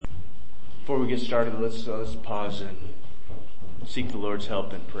Before we get started, let's pause and seek the Lord's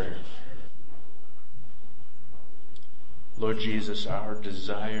help in prayer. Lord Jesus, our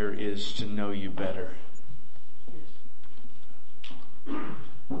desire is to know you better.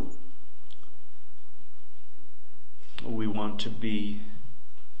 We want to be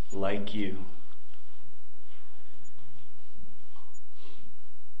like you.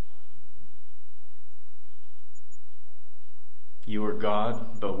 You are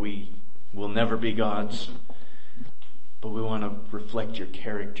God, but we will never be gods. But we want to reflect your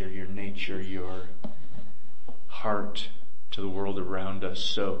character, your nature, your heart to the world around us.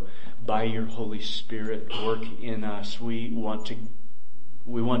 So by your Holy Spirit, work in us. We want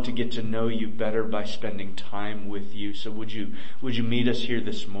to get to know you better by spending time with you. So would you meet us here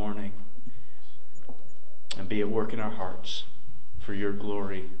this morning and be at work in our hearts for your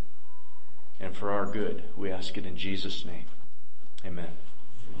glory and for our good. We ask it in Jesus' name. Amen.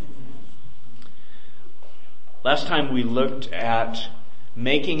 Last time we looked at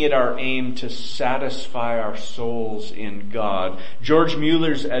making it our aim to satisfy our souls in God. George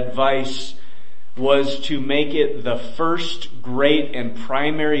Mueller's advice was to make it the first great and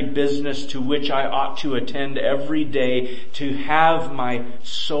primary business to which I ought to attend every day, to have my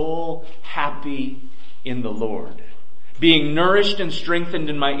soul happy in the Lord. Being nourished and strengthened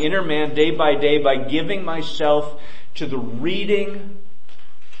in my inner man day by day by giving myself to the reading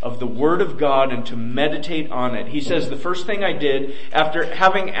of the Word of God and to meditate on it. He says the first thing I did, after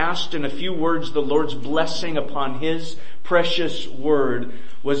having asked in a few words the Lord's blessing upon His precious Word,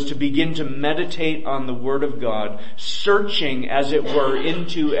 was to begin to meditate on the Word of God, searching, as it were,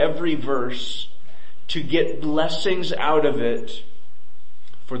 into every verse to get blessings out of it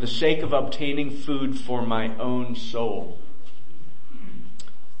for the sake of obtaining food for my own soul.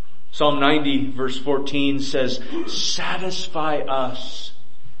 Psalm 90 verse 14 says, "Satisfy us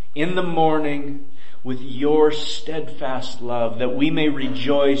in the morning with your steadfast love, that we may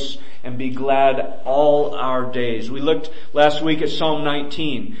rejoice and be glad all our days." We looked last week at Psalm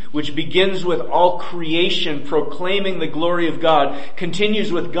 19, which begins with all creation proclaiming the glory of God, continues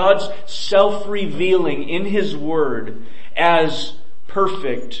with God's self-revealing in His Word as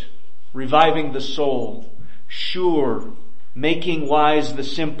perfect, reviving the soul, sure, making wise the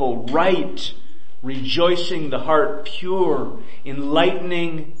simple, right, rejoicing the heart, pure,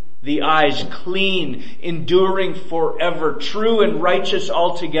 enlightening the eyes, clean, enduring forever, true and righteous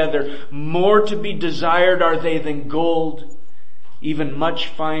altogether. More to be desired are they than gold, even much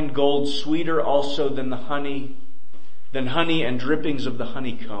fine gold, sweeter also than honey and drippings of the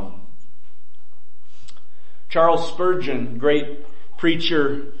honeycomb. Charles Spurgeon, great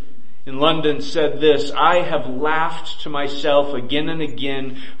preacher in London, said this, "I have laughed to myself again and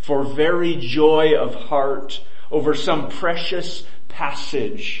again for very joy of heart over some precious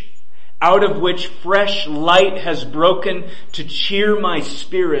passage, out of which fresh light has broken to cheer my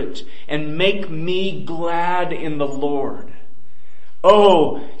spirit and make me glad in the Lord.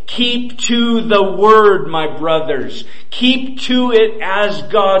 Oh, keep to the Word, my brothers. Keep to it as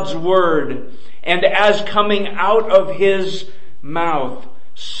God's Word and as coming out of His mouth.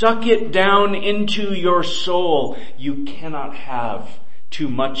 Suck it down into your soul. You cannot have too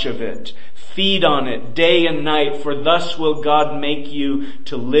much of it. Feed on it day and night, for thus will God make you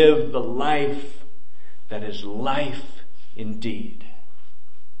to live the life that is life indeed."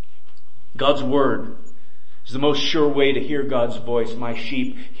 God's Word is the most sure way to hear God's voice. My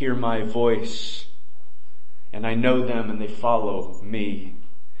sheep hear my voice, and I know them and they follow me.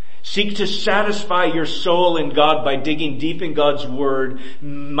 Seek to satisfy your soul in God by digging deep in God's Word,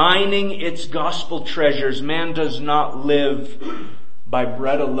 mining its gospel treasures. Man does not live by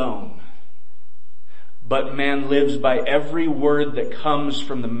bread alone, but man lives by every word that comes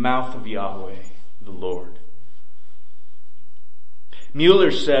from the mouth of Yahweh, the Lord.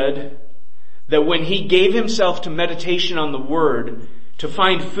 Mueller said that when he gave himself to meditation on the Word to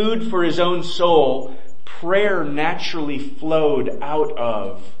find food for his own soul, prayer naturally flowed out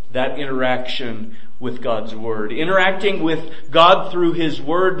of that interaction with God's Word. Interacting with God through His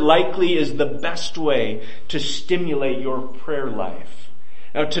Word likely is the best way to stimulate your prayer life.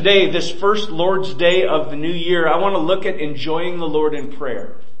 Now today, this first Lord's Day of the new year, I want to look at enjoying the Lord in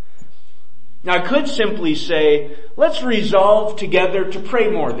prayer. Now I could simply say, let's resolve together to pray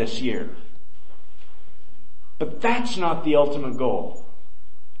more this year. But that's not the ultimate goal.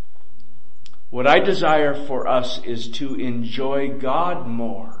 What I desire for us is to enjoy God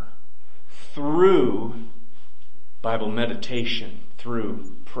more through Bible meditation,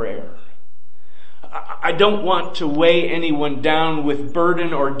 through prayer. I don't want to weigh anyone down with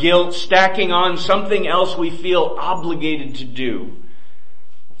burden or guilt, stacking on something else we feel obligated to do.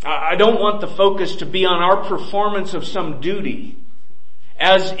 I don't want the focus to be on our performance of some duty,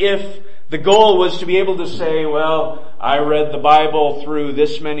 as if the goal was to be able to say, well, I read the Bible through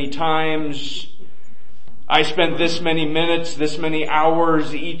this many times, I spent this many minutes, this many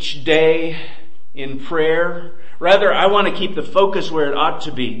hours each day in prayer. Rather, I want to keep the focus where it ought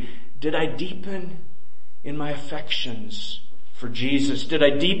to be. Did I deepen in my affections for Jesus? Did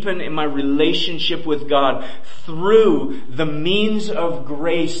I deepen in my relationship with God through the means of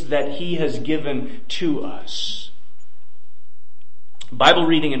grace that He has given to us? Bible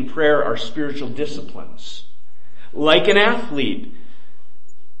reading and prayer are spiritual disciplines. Like an athlete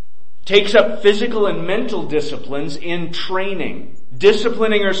takes up physical and mental disciplines in training,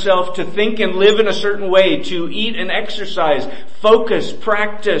 disciplining herself to think and live in a certain way, to eat and exercise, focus,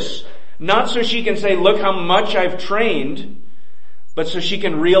 practice, not so she can say, look how much I've trained, but so she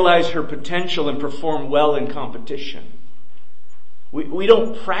can realize her potential and perform well in competition. We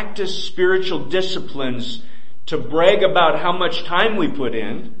don't practice spiritual disciplines to brag about how much time we put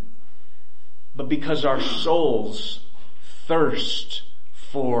in, but because our souls thirst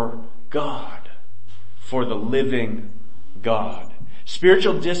for God, for the living God.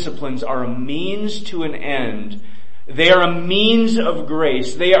 Spiritual disciplines are a means to an end. They are a means of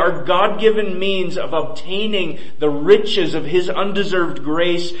grace. They are God-given means of obtaining the riches of His undeserved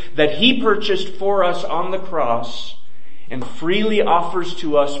grace that He purchased for us on the cross and freely offers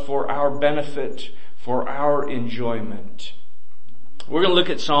to us for our benefit, for our enjoyment. We're going to look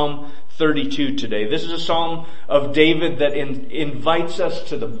at Psalm 32 today. This is a psalm of David that invites us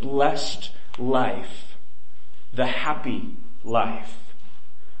to the blessed life, the happy life.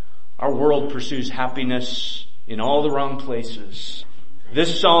 Our world pursues happiness in all the wrong places.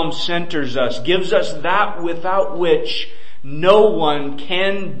 This psalm centers us, gives us that without which no one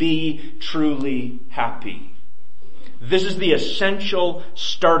can be truly happy. This is the essential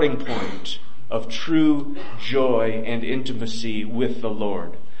starting point of true joy and intimacy with the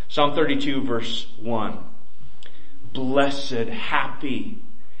Lord. Psalm 32 verse 1. Blessed, happy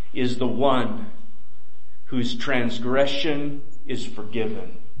is the one whose transgression is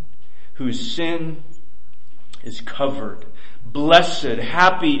forgiven, whose sin is covered. Blessed,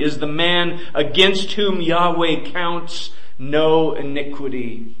 happy is the man against whom Yahweh counts no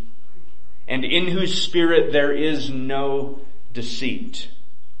iniquity, and in whose spirit there is no deceit.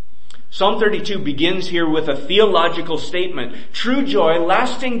 Psalm 32 begins here with a theological statement. True joy,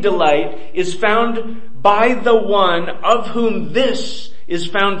 lasting delight, is found by the one of whom this is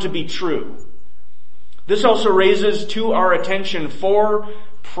found to be true. This also raises to our attention 4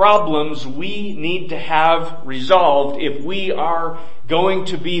 problems we need to have resolved if we are going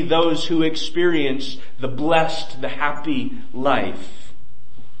to be those who experience the blessed, the happy life.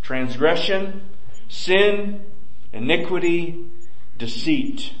 Transgression, sin, iniquity,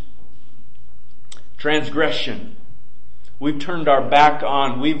 deceit. Transgression. We've turned our back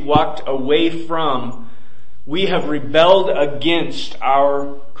on. We've walked away from. We have rebelled against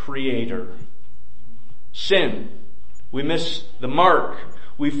our Creator. Sin. We miss the mark.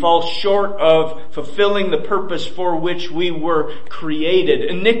 We fall short of fulfilling the purpose for which we were created.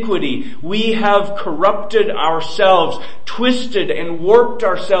 Iniquity. We have corrupted ourselves, twisted and warped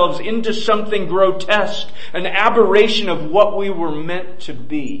ourselves into something grotesque, an aberration of what we were meant to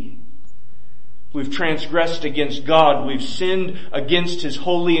be. We've transgressed against God. We've sinned against His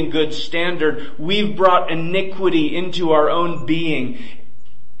holy and good standard. We've brought iniquity into our own being.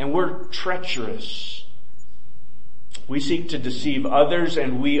 And we're treacherous. We seek to deceive others,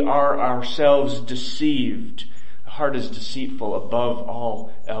 and we are ourselves deceived. The heart is deceitful above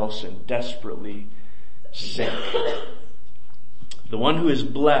all else and desperately sick. The one who is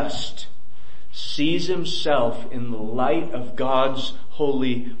blessed sees himself in the light of God's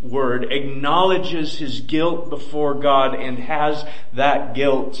holy word, acknowledges his guilt before God, and has that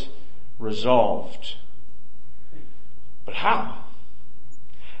guilt resolved. But how?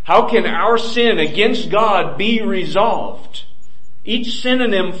 How can our sin against God be resolved? Each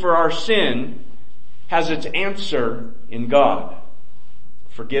synonym for our sin has its answer in God.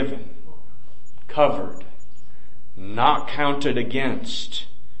 Forgiven, covered, not counted against,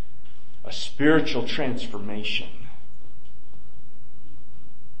 a spiritual transformation.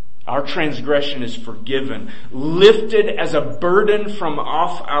 Our transgression is forgiven, lifted as a burden from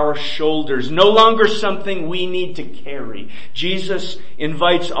off our shoulders, no longer something we need to carry. Jesus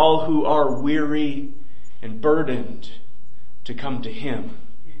invites all who are weary and burdened to come to Him,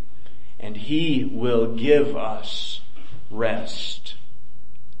 and He will give us rest.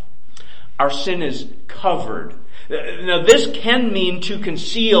 Our sin is covered. Now this can mean to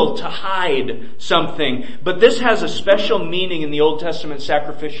conceal, to hide something, but this has a special meaning in the Old Testament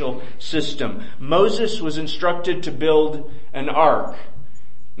sacrificial system. Moses was instructed to build an ark.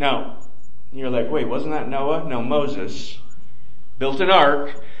 Now, you're like, wait, wasn't that Noah? No, Moses built an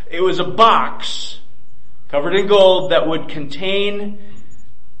ark. It was a box covered in gold that would contain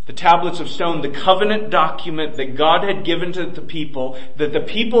the tablets of stone, the covenant document that God had given to the people, that the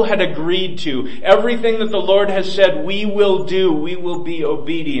people had agreed to. Everything that the Lord has said, we will do, we will be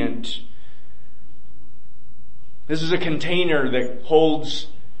obedient. This is a container that holds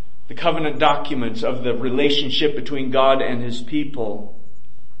the covenant documents of the relationship between God and His people.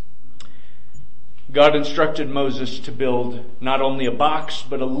 God instructed Moses to build not only a box,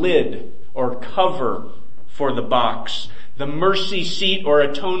 but a lid or cover for the box. The mercy seat or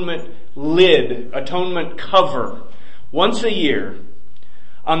atonement lid, atonement cover. Once a year,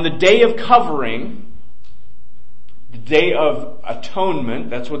 on the day of covering, the day of atonement,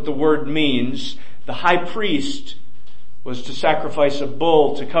 that's what the word means, the high priest was to sacrifice a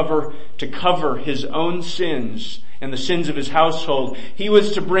bull to cover his own sins and the sins of his household. He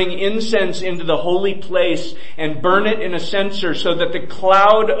was to bring incense into the holy place and burn it in a censer so that the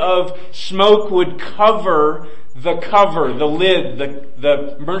cloud of smoke would cover, the lid,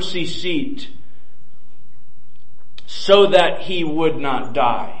 the mercy seat, so that he would not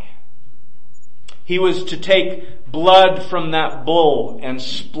die. He was to take blood from that bull and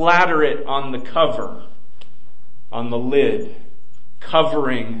splatter it on the cover, on the lid,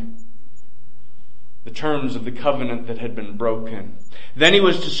 covering the terms of the covenant that had been broken. Then he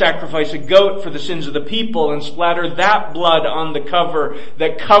was to sacrifice a goat for the sins of the people and splatter that blood on the cover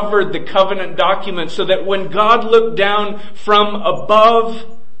that covered the covenant document, so that when God looked down from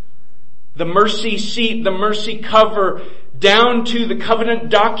above the mercy seat, the mercy cover, down to the covenant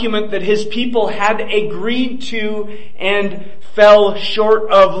document that His people had agreed to and fell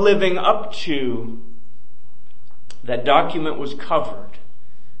short of living up to, that document was covered.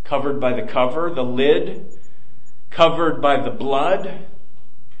 Covered by the cover, the lid, covered by the blood,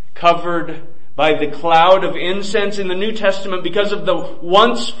 covered by the cloud of incense. In the New Testament, because of the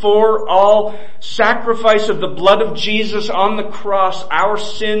once for all sacrifice of the blood of Jesus on the cross, our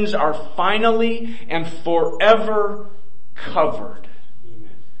sins are finally and forever covered. Amen.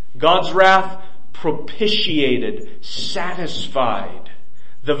 God's wrath propitiated, satisfied,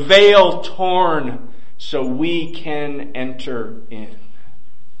 the veil torn, so we can enter in.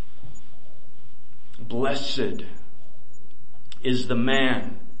 Blessed is the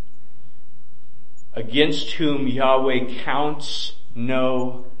man against whom Yahweh counts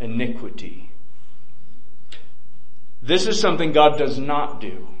no iniquity. This is something God does not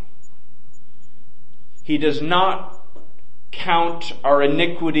do. He does not count our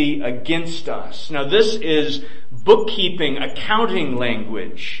iniquity against us. Now this is bookkeeping, accounting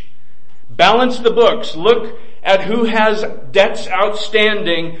language. Balance the books. Look at who has debts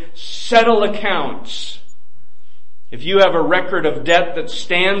outstanding. Settle accounts. If you have a record of debt that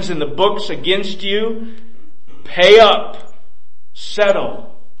stands in the books against you, pay up.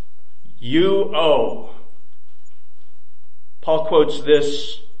 Settle. You owe. Paul quotes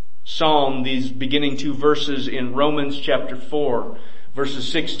this psalm, these beginning two verses in Romans chapter 4,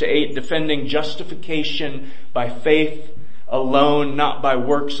 verses 6 to 8, defending justification by faith alone, not by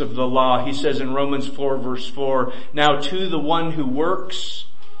works of the law. He says in Romans 4 verse 4, now to the one who works,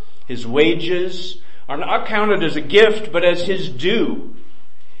 his wages are not counted as a gift, but as his due.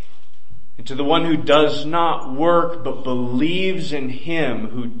 And to the one who does not work, but believes in Him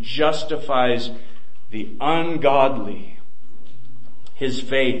who justifies the ungodly, his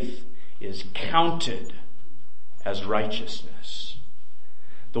faith is counted as righteousness.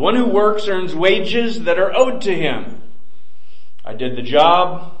 The one who works earns wages that are owed to him. I did the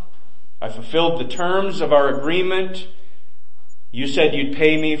job. I fulfilled the terms of our agreement. You said you'd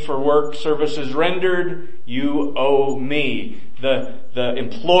pay me for work, services rendered. You owe me. The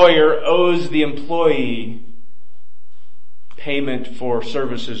employer owes the employee payment for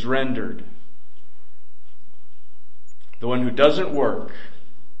services rendered. The one who doesn't work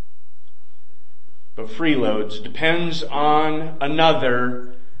but freeloads, depends on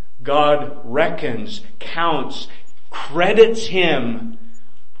another, God reckons, counts, credits him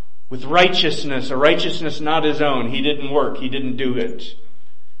with righteousness, a righteousness not his own. He didn't work. He didn't do it.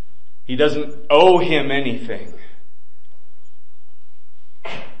 He doesn't owe him anything.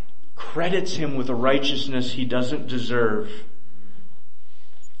 Credits him with a righteousness he doesn't deserve.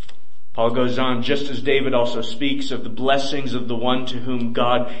 Paul goes on, just as David also speaks of the blessings of the one to whom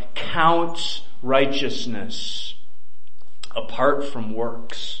God counts righteousness apart from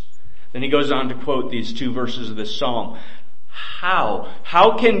works. Then he goes on to quote these 2 verses of this psalm.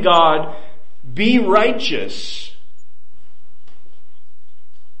 How can God be righteous?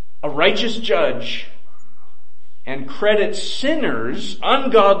 A righteous judge, and credit sinners,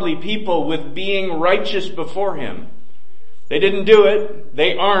 ungodly people, with being righteous before him. They didn't do it.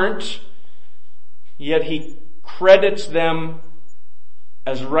 They aren't. Yet he credits them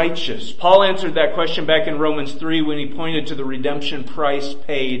as righteous. Paul answered that question back in Romans 3 when he pointed to the redemption price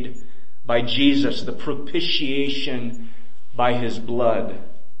paid by Jesus, the propitiation by his blood.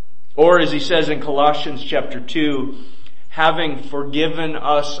 Or as he says in Colossians chapter 2, having forgiven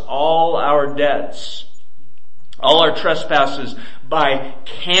us all our debts, all our trespasses, by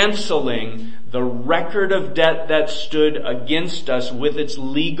canceling the record of debt that stood against us with its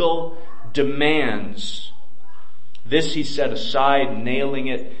legal demands. This he set aside, nailing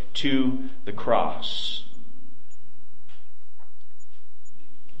it to the cross.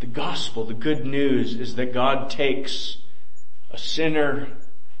 The gospel, the good news, is that God takes a sinner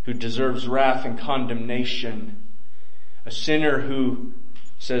who deserves wrath and condemnation, a sinner who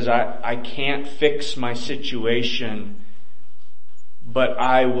says, I can't fix my situation, but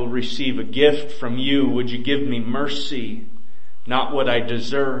I will receive a gift from you. Would you give me mercy? Not what I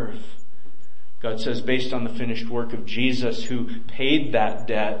deserve. God says, based on the finished work of Jesus who paid that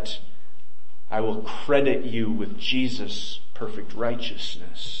debt, I will credit you with Jesus' perfect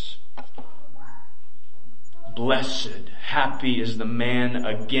righteousness. Blessed, happy is the man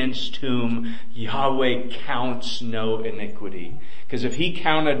against whom Yahweh counts no iniquity. Because if he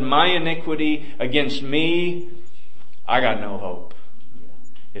counted my iniquity against me, I got no hope.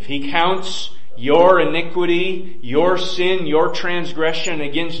 If he counts your iniquity, your sin, your transgression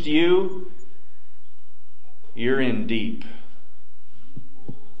against you, you're in deep.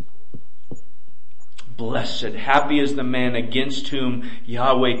 Blessed, happy is the man against whom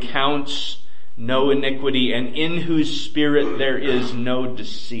Yahweh counts no iniquity, and in whose spirit there is no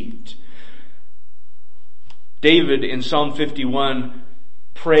deceit. David in Psalm 51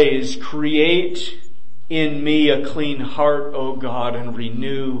 prays, create in me a clean heart, O God, and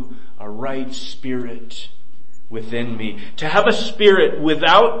renew a right spirit within me. To have a spirit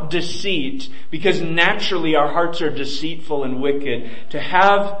without deceit, because naturally our hearts are deceitful and wicked. To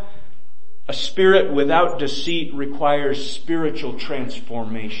have a spirit without deceit requires spiritual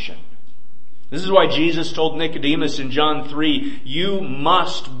transformation. This is why Jesus told Nicodemus in John 3, you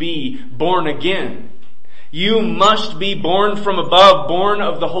must be born again. You must be born from above, born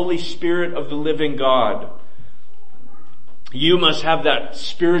of the Holy Spirit of the living God. You must have that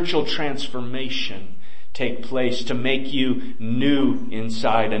spiritual transformation take place to make you new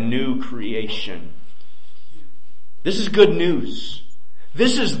inside, a new creation. This is good news.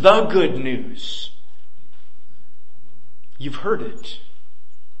 This is the good news. You've heard it.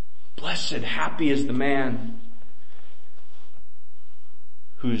 Blessed, happy is the man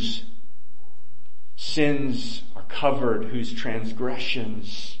whose sins are covered, whose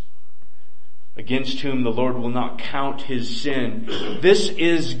transgressions, against whom the Lord will not count his sin. This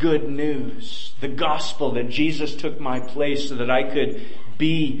is good news. The gospel that Jesus took my place so that I could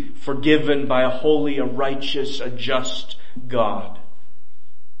be forgiven by a holy, a righteous, a just God.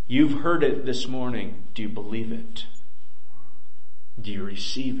 You've heard it this morning. Do you believe it? Do you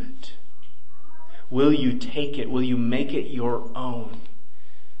receive it? Will you take it? Will you make it your own?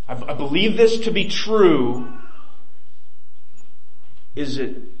 I believe this to be true. Is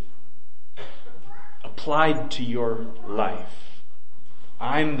it applied to your life?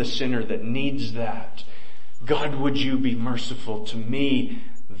 I'm the sinner that needs that. God, would you be merciful to me,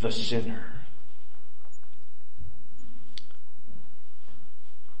 the sinner?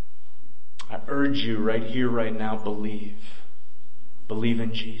 I urge you right here, right now, believe. Believe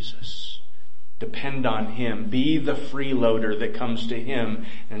in Jesus. Depend on him. Be the freeloader that comes to him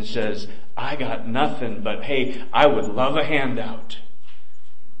and says, I got nothing, but hey, I would love a handout.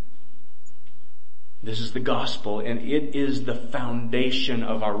 This is the gospel, and it is the foundation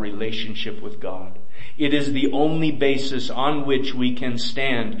of our relationship with God. It is the only basis on which we can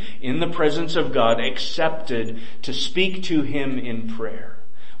stand in the presence of God, accepted to speak to him in prayer.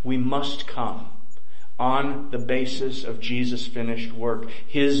 We must come on the basis of Jesus' finished work,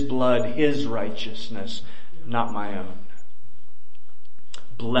 his blood, his righteousness, not my own.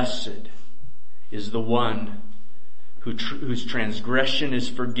 Blessed is the one whose transgression is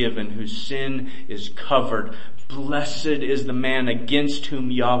forgiven, whose sin is covered. Blessed is the man against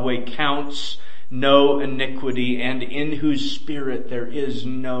whom Yahweh counts no iniquity, and in whose spirit there is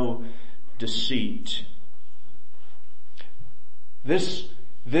no deceit. This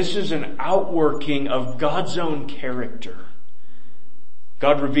is an outworking of God's own character.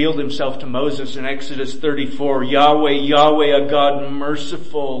 God revealed himself to Moses in Exodus 34. Yahweh, Yahweh, a God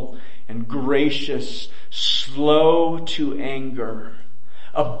merciful and gracious, slow to anger,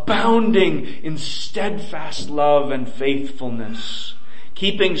 abounding in steadfast love and faithfulness,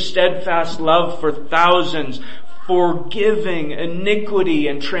 keeping steadfast love for thousands, forgiving iniquity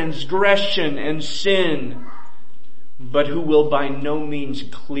and transgression and sin, but who will by no means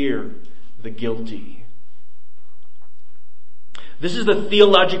clear the guilty. This is the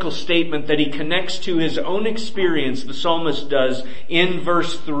theological statement that he connects to his own experience, the psalmist does, in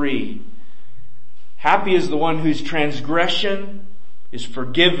verse 3. Happy is the one whose transgression is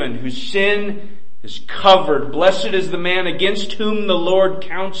forgiven, whose sin is covered. Blessed is the man against whom the Lord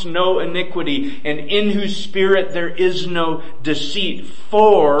counts no iniquity, and in whose spirit there is no deceit.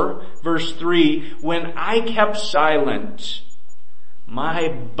 For, verse 3, when I kept silent, my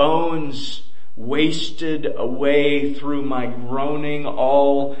bones wasted away through my groaning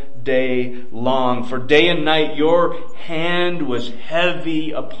all day long. For day and night your hand was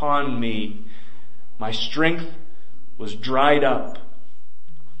heavy upon me. My strength was dried up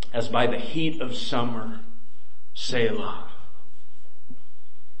as by the heat of summer. Selah.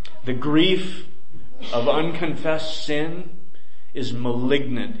 The grief of unconfessed sin is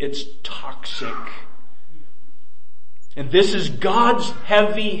malignant. It's toxic. And this is God's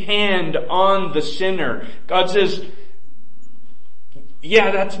heavy hand on the sinner. God says,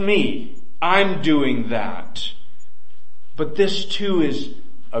 yeah, that's me. I'm doing that. But this too is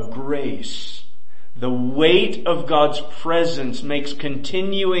a grace. The weight of God's presence makes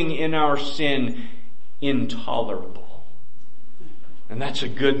continuing in our sin intolerable. And that's a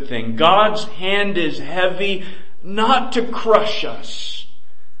good thing. God's hand is heavy not to crush us,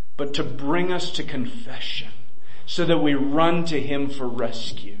 but to bring us to confession, so that we run to him for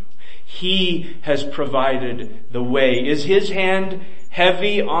rescue. He has provided the way. Is his hand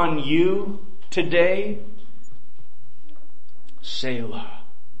heavy on you today? Selah.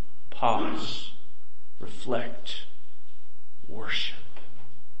 Pause. Reflect. Worship.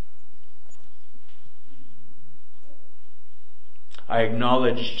 I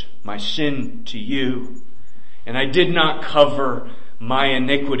acknowledged my sin to you, and I did not cover my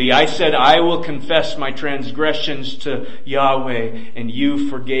iniquity. I said, I will confess my transgressions to Yahweh, and you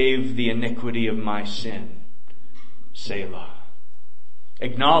forgave the iniquity of my sin. Selah.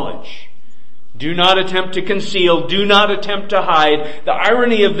 Acknowledge. Do not attempt to conceal. Do not attempt to hide. The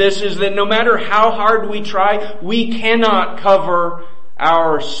irony of this is that no matter how hard we try, we cannot cover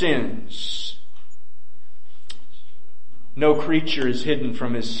our sins. No creature is hidden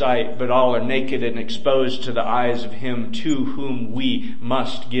from his sight, but all are naked and exposed to the eyes of him to whom we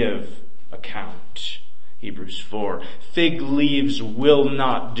must give account. Hebrews 4. Fig leaves will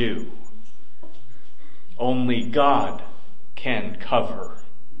not do. Only God can cover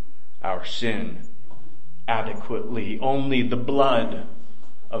our sin adequately. Only the blood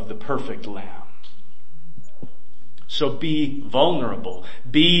of the perfect Lamb. So be vulnerable.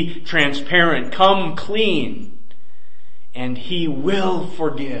 Be transparent. Come clean. And he will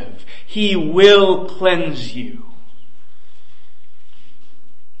forgive. He will cleanse you.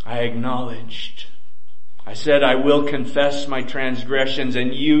 I acknowledged. I said, I will confess my transgressions,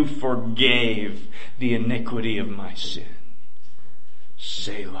 and you forgave the iniquity of my sin.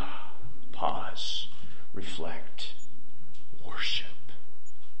 Selah. Pause. Reflect. Worship.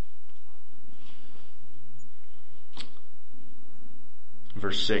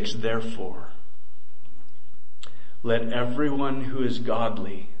 Verse 6, therefore, let everyone who is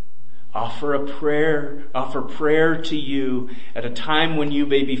godly offer prayer to you at a time when you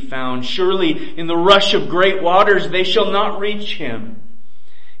may be found. Surely in the rush of great waters they shall not reach him.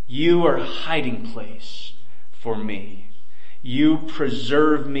 You are a hiding place for me. You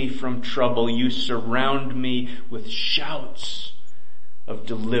preserve me from trouble. You surround me with shouts of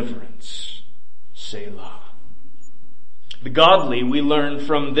deliverance. Selah. The godly, we learn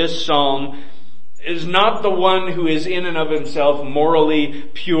from this psalm, is not the one who is in and of himself morally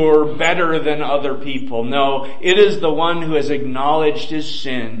pure, better than other people. No, it is the one who has acknowledged his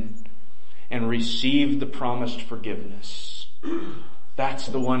sin and received the promised forgiveness. That's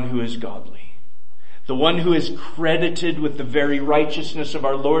the one who is godly. The one who is credited with the very righteousness of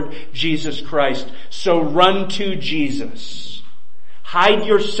our Lord Jesus Christ. So run to Jesus. Hide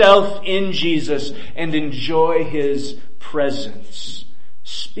yourself in Jesus and enjoy his presence.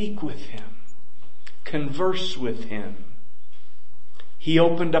 Speak with him. Converse with him. He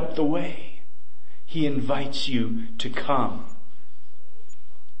opened up the way. He invites you to come.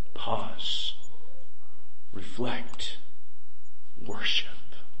 Pause. Reflect. Worship.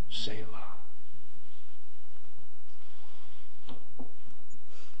 Selah.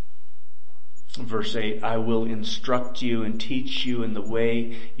 Verse 8, I will instruct you and teach you in the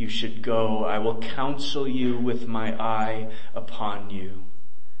way you should go. I will counsel you with my eye upon you.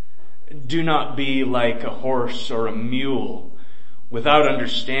 Do not be like a horse or a mule without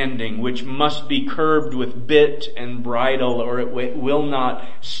understanding, which must be curbed with bit and bridle, or it will not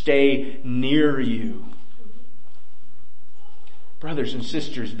stay near you. Brothers and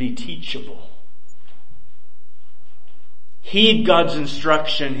sisters, be teachable. Heed God's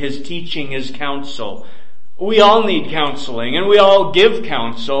instruction, His teaching, His counsel. We all need counseling, and we all give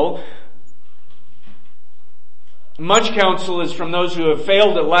counsel. Much counsel is from those who have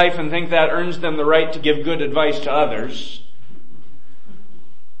failed at life and think that earns them the right to give good advice to others.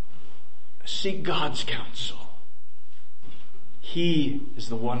 Seek God's counsel. He is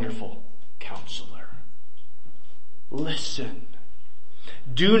the wonderful counselor. Listen.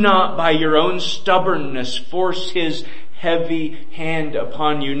 Do not by your own stubbornness force His heavy hand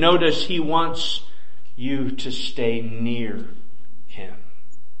upon you. Notice He wants you to stay near Him.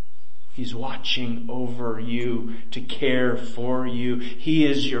 He's watching over you to care for you. He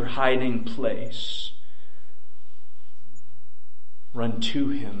is your hiding place. Run to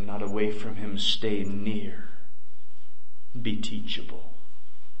Him, not away from Him. Stay near. Be teachable.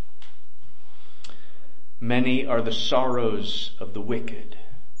 Many are the sorrows of the wicked,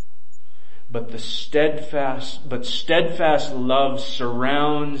 but steadfast love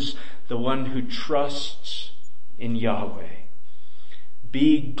surrounds the one who trusts in Yahweh.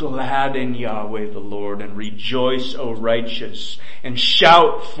 Be glad in Yahweh the Lord, and rejoice, O righteous, and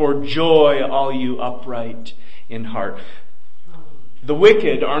shout for joy, all you upright in heart. The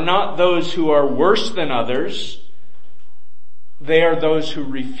wicked are not those who are worse than others. They are those who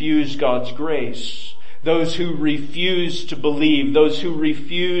refuse God's grace. Those who refuse to believe, those who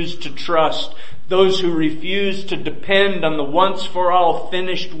refuse to trust, those who refuse to depend on the once for all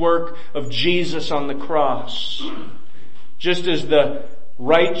finished work of Jesus on the cross. Just as the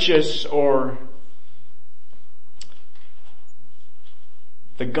righteous or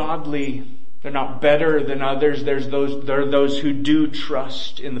the godly, they're not better than others. There are those who do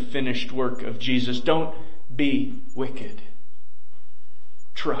trust in the finished work of Jesus. Don't be wicked.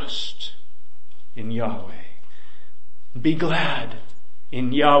 Trust in Yahweh. Be glad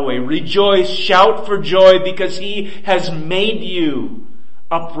in Yahweh. Rejoice, shout for joy, because He has made you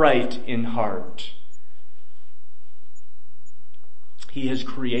upright in heart. He has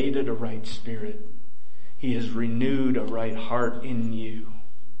created a right spirit. He has renewed a right heart in you.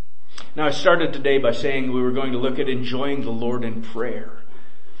 Now, I started today by saying we were going to look at enjoying the Lord in prayer.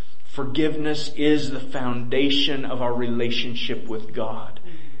 Forgiveness is the foundation of our relationship with God.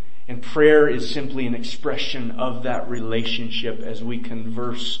 And prayer is simply an expression of that relationship as we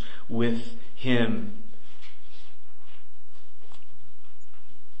converse with Him.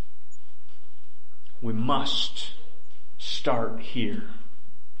 We must start here.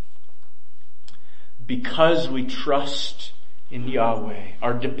 Because we trust in Yahweh,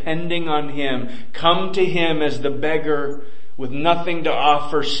 are depending on Him, come to Him as the beggar with nothing to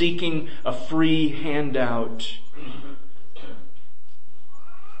offer, seeking a free handout.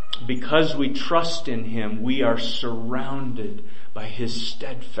 Because we trust in Him, we are surrounded by His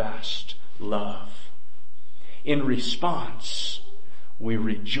steadfast love. In response, we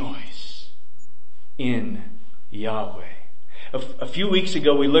rejoice in Yahweh. A few weeks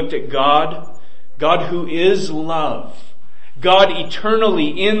ago we looked at God who is love. God eternally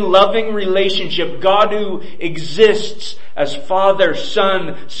in loving relationship. God who exists as Father,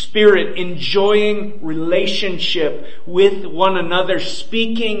 Son, Spirit, enjoying relationship with one another,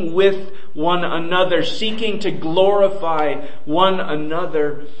 speaking with one another, seeking to glorify one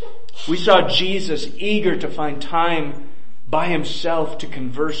another. We saw Jesus eager to find time by Himself to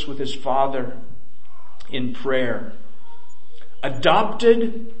converse with His Father in prayer.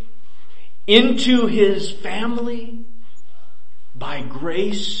 Adopted into His family by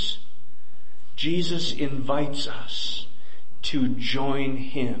grace, Jesus invites us to join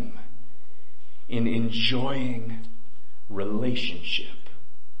Him in enjoying relationship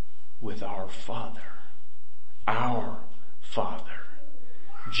with our Father. Our Father.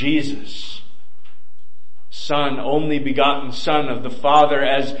 Jesus, Son, only begotten Son of the Father,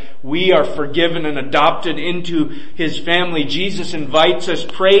 as we are forgiven and adopted into His family, Jesus invites us,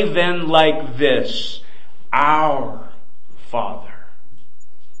 pray then like this: Our Father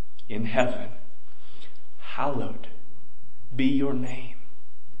in heaven, hallowed be your name.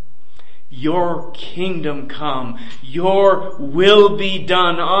 Your kingdom come. Your will be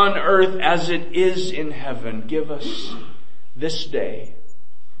done on earth as it is in heaven. Give us this day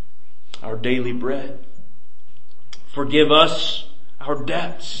our daily bread. Forgive us our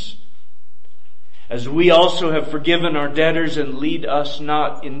debts as we also have forgiven our debtors, and lead us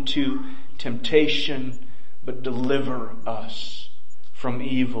not into temptation, but deliver us from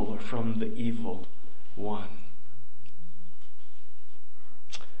evil, or from the evil one.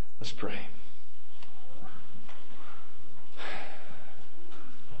 Let's pray.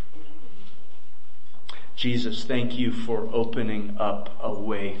 Jesus, thank you for opening up a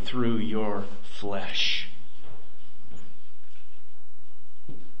way through your flesh.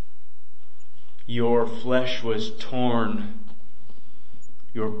 Your flesh was torn,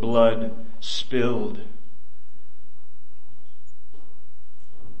 your blood spilled,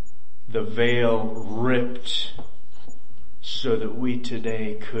 the veil ripped, so that we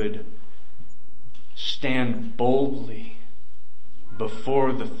today could stand boldly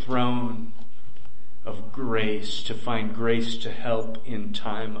before the throne of grace, to find grace to help in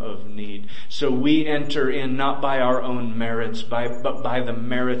time of need. So we enter in not by our own merits, but by the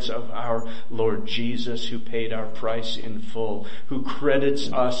merits of our Lord Jesus, who paid our price in full, who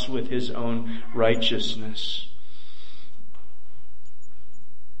credits us with his own righteousness.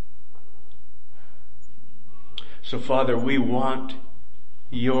 So Father, we want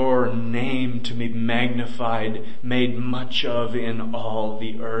your name to be magnified, made much of in all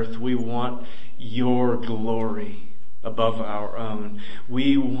the earth. We want your glory above our own.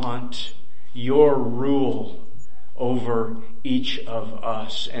 We want your rule over each of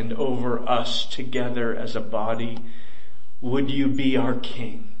us and over us together as a body. Would you be our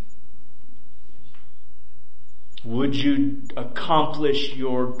King? Would you accomplish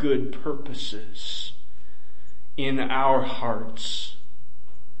your good purposes in our hearts?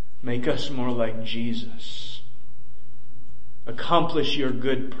 Make us more like Jesus. Accomplish your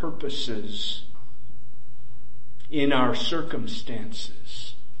good purposes in our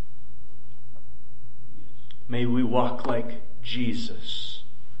circumstances. May we walk like Jesus.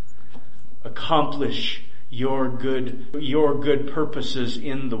 Accomplish your good purposes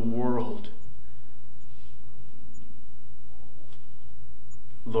in the world.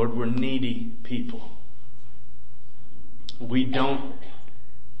 Lord, we're needy people. We don't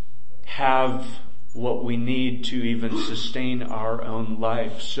have what we need to even sustain our own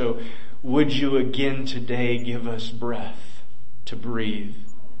life. So would you again today give us breath to breathe?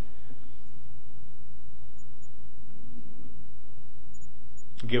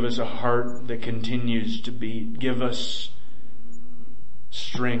 Give us a heart that continues to beat. Give us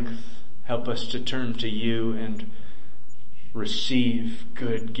strength. Help us to turn to you and receive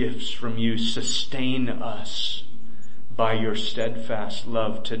good gifts from you. Sustain us by your steadfast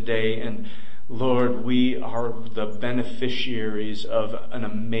love today. And Lord, we are the beneficiaries of an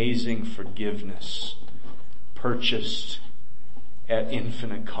amazing forgiveness purchased at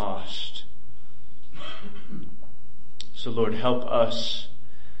infinite cost. So Lord, help us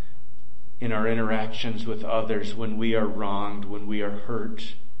in our interactions with others when we are wronged, when we are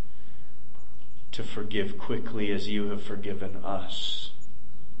hurt, to forgive quickly as you have forgiven us.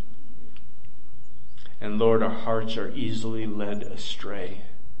 And Lord, our hearts are easily led astray.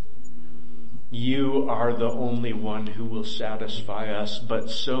 You are the only one who will satisfy us,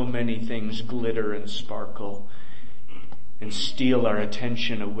 but so many things glitter and sparkle and steal our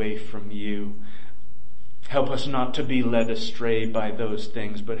attention away from you. Help us not to be led astray by those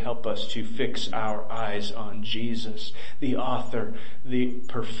things, but help us to fix our eyes on Jesus, the author, the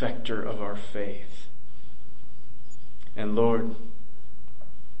perfecter of our faith. And Lord,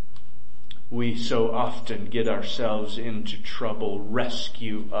 we so often get ourselves into trouble.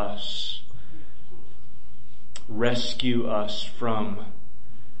 Rescue us. Rescue us from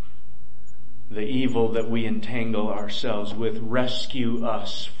the evil that we entangle ourselves with. Rescue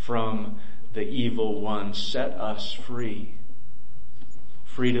us from the evil one. Set us free.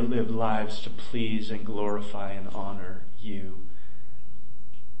 Free to live lives to please and glorify and honor you.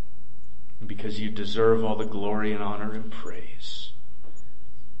 Because you deserve all the glory and honor and praise.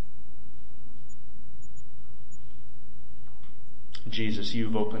 Jesus,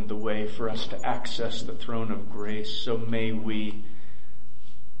 you've opened the way for us to access the throne of grace, so may we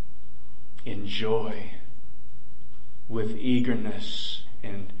enjoy with eagerness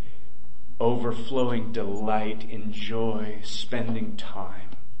and overflowing delight, enjoy spending time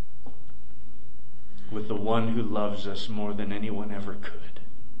with the one who loves us more than anyone ever could.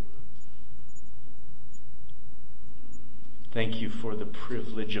 Thank you for the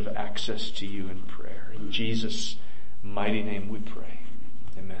privilege of access to you in prayer. In Jesus' mighty name we pray.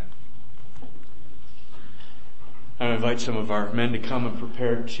 Amen. I invite some of our men to come and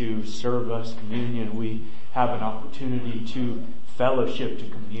prepare to serve us communion. We have an opportunity to fellowship, to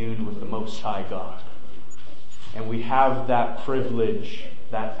commune with the Most High God. And we have that privilege,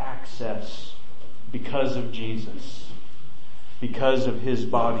 that access because of Jesus, because of His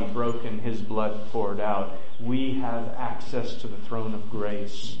body broken, His blood poured out, we have access to the throne of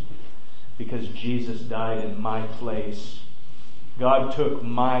grace. Because Jesus died in my place. God took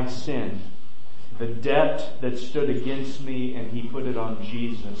my sin, the debt that stood against me, and He put it on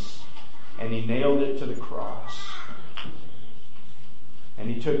Jesus. And He nailed it to the cross. And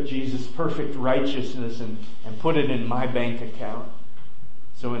He took Jesus' perfect righteousness and put it in my bank account.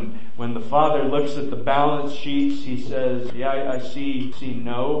 So when the Father looks at the balance sheets, He says, yeah, I see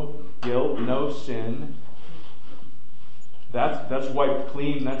no guilt, no sin. That's wiped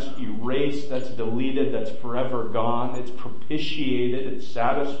clean, that's erased, that's deleted, that's forever gone. It's propitiated, it's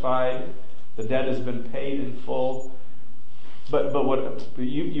satisfied. The debt has been paid in full. But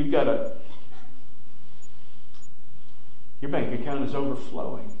you've got your bank account is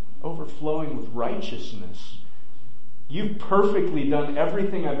overflowing with righteousness. You've perfectly done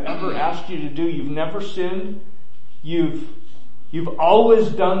everything I've ever asked you to do. You've never sinned. You've always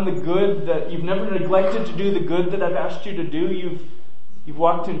done the good you've never neglected to do the good that I've asked you to do. You've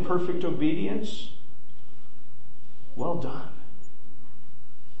walked in perfect obedience. Well done.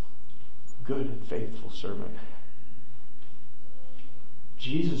 Good and faithful servant.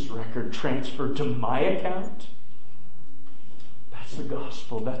 Jesus' record transferred to my account. That's the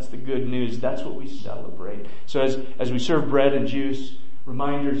gospel. That's the good news. That's what we celebrate. So as we serve bread and juice,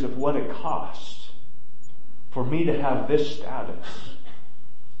 reminders of what it cost for me to have this status.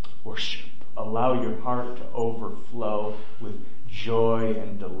 Worship. Allow your heart to overflow with joy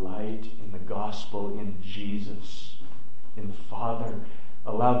and delight in the gospel, in Jesus, in the Father.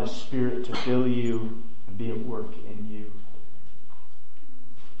 Allow the Spirit to fill you and be at work in you,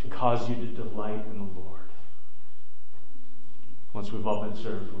 to cause you to delight in the Lord. Once we've all been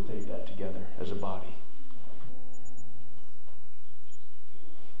served, we'll take that together as a body.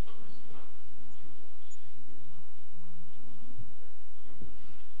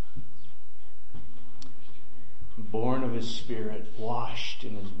 Born of His Spirit, washed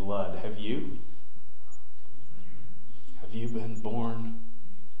in His blood. Have you? Have you been born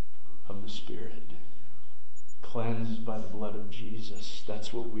of the Spirit? Cleansed by the blood of Jesus.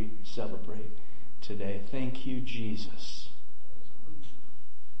 That's what we celebrate today. Thank you, Jesus.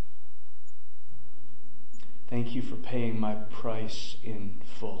 Thank you for paying my price in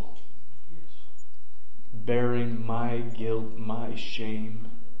full. Bearing my guilt, my shame.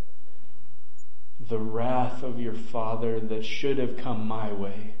 The wrath of your Father that should have come my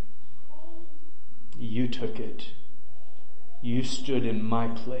way. You took it. You stood in my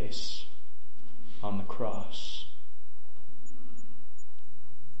place on the cross.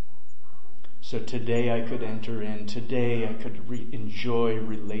 So today I could enter in. Today I could enjoy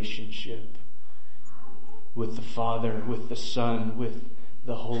relationship with the Father, with the Son, with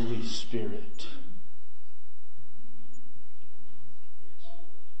the Holy Spirit.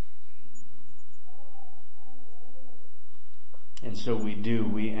 And so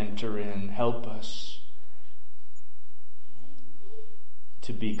we enter in. Help us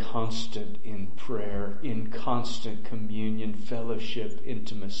to be constant in prayer, in constant communion, fellowship,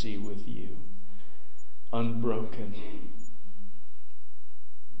 intimacy with you. Unbroken.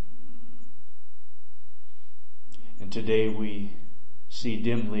 And today we see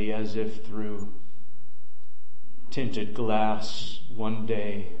dimly, as if through tinted glass, one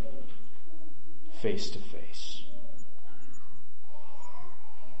day, face to face.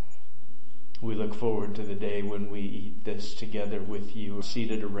 We look forward to the day when we eat this together with you,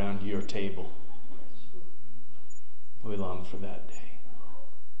 seated around your table. We long for that day.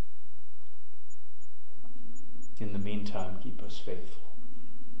 In the meantime, keep us faithful.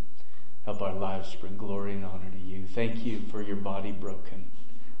 Help our lives bring glory and honor to you. Thank you for your body broken,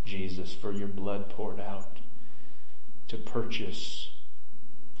 Jesus, for your blood poured out to purchase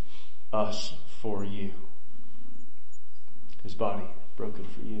us for you. His body broken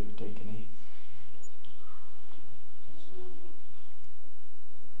for you. Take and eat.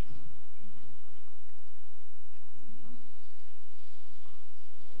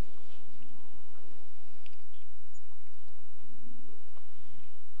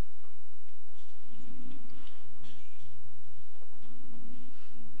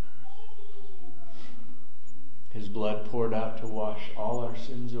 His blood poured out to wash all our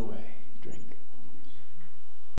sins away.